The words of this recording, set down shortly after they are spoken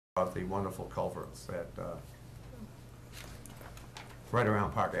about the wonderful culverts that, right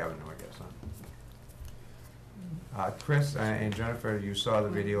around Park Avenue, I guess, huh? Chris and Jennifer, you saw the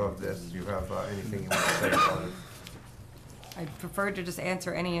video of this. Do you have anything you want to say about it? I prefer to just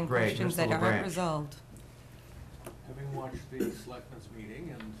answer any Great, questions Mr. that aren't LeBranch. resolved. Having watched the selectmen's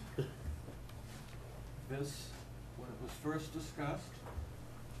meeting, and this, when it was first discussed,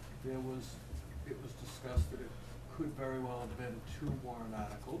 it was discussed that it could very well have been 2 warrant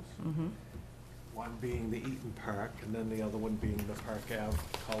articles. Mm-hmm. One being the Eaton Park, and then the other one being the Park Ave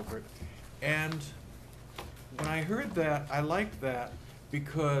culvert. And when I heard that, I liked that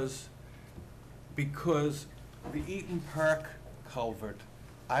because the Eaton Park culvert,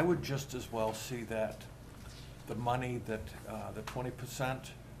 I would just as well see that the money that, the 20%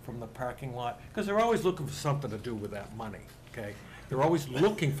 from the parking lot, because they're always looking for something to do with that money, okay? They're always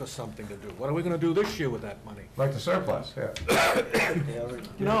looking for something to do. What are we gonna do this year with that money? Like the surplus, yeah.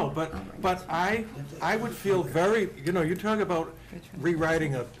 No, but I would feel very, you talk about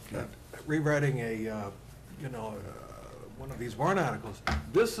rewriting a, one of these warrant articles.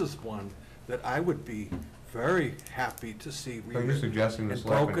 This is one that I would be very happy to see So rewritten. you're suggesting the and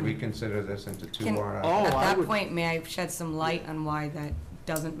selectmen broken. reconsider this into 2 Can- warrant Oh, articles? At I that would- point, may I shed some light on why that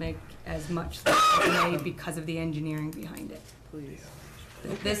doesn't make as much sense today because of the engineering behind it? Please.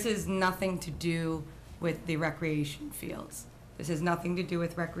 This is nothing to do with the recreation fields. This has nothing to do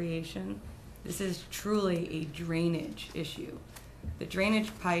with recreation. This is truly a drainage issue. The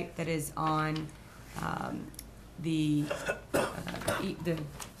drainage pipe that is on the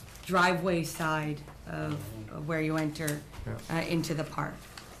driveway side of where you enter into the park,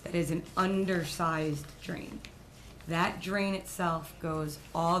 that is an undersized drain. That drain itself goes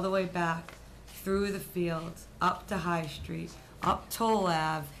all the way back through the fields, up to High Street, up Toll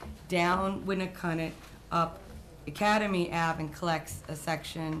Ave, down Winnicott, up Academy Ave, and collects a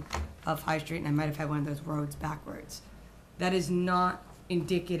section of High Street, and I might have had one of those roads backwards. That is not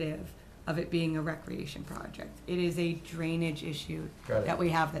indicative of it being a recreation project. It is a drainage issue Got it. that we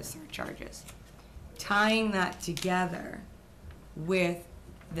have that surcharges. Tying that together with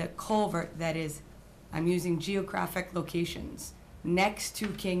the culvert that is, I'm using geographic locations, next to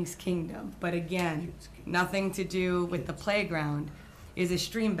King's Kingdom, but again, nothing to do with the playground, is a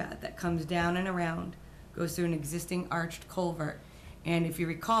stream bed that comes down and around, goes through an existing arched culvert. And if you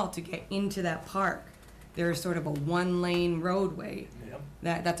recall, to get into that park, there is sort of a 1-lane roadway.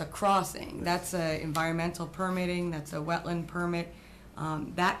 Yep. That's a crossing, that's a environmental permitting, that's a wetland permit.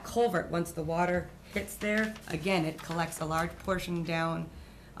 That culvert, once the water hits there, again, it collects a large portion down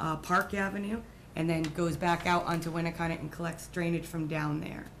Park Avenue, and then goes back out onto Winnicott and collects drainage from down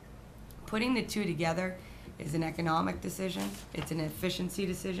there. Putting the 2 together is an economic decision, it's an efficiency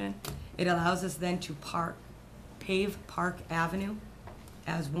decision. It allows us then to pave Park Avenue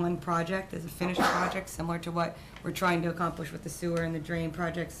as one project, as a finished project, similar to what we're trying to accomplish with the sewer and the drain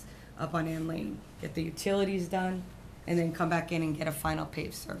projects up on Ann Lane. Get the utilities done, and then come back in and get a final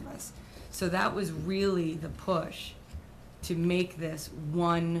paved service. So that was really the push to make this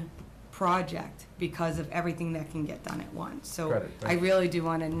one project because of everything that can get done at once. So Got it. I Thank you. really do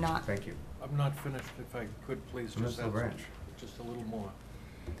want to not. Thank you. I'm not finished, if I could please just Mr. add LeBranch. just a little more.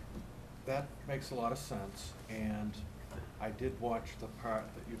 That makes a lot of sense, and I did watch the part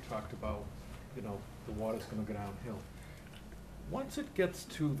that you talked about, the water's gonna go downhill. Once it gets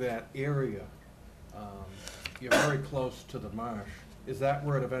to that area, you're very close to the marsh. Is that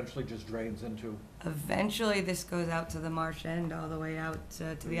where it eventually just drains into? Eventually, this goes out to the marsh end, all the way out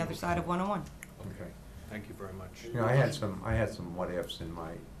to the other side of 101. Okay, thank you very much. I had some what-ifs in my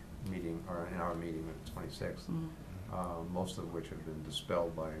meeting, or in our meeting on the 26th. Most of which have been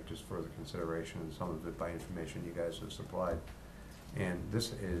dispelled by just further consideration, and some of it by information you guys have supplied. And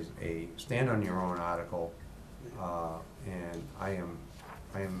this is a stand-on-your-own article, and I am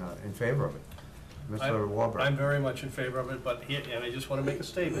in favor of it. Mr. Warburg. I'm very much in favor of it, but here, and I just want to make a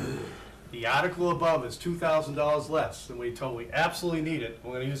statement. The article above is $2,000 less than we told. We absolutely need it.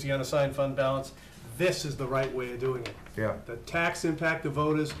 We're going to use the unassigned fund balance. This is the right way of doing it. Yeah. The tax impact of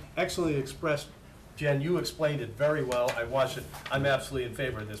voters, excellently expressed. Jen, you explained it very well. I watched it. I'm absolutely in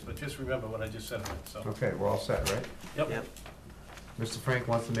favor of this, but just remember what I just said about it. So. Okay, we're all set, right? Yep. Mr. Frank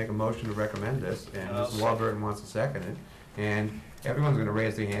wants to make a motion to recommend this, and I'll Mr. Warburton wants to second it, and everyone's going to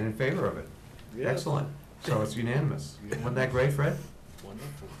raise their hand in favor of it. Yes. Excellent. So it's unanimous. Wasn't that great, Fred?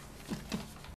 Wonderful.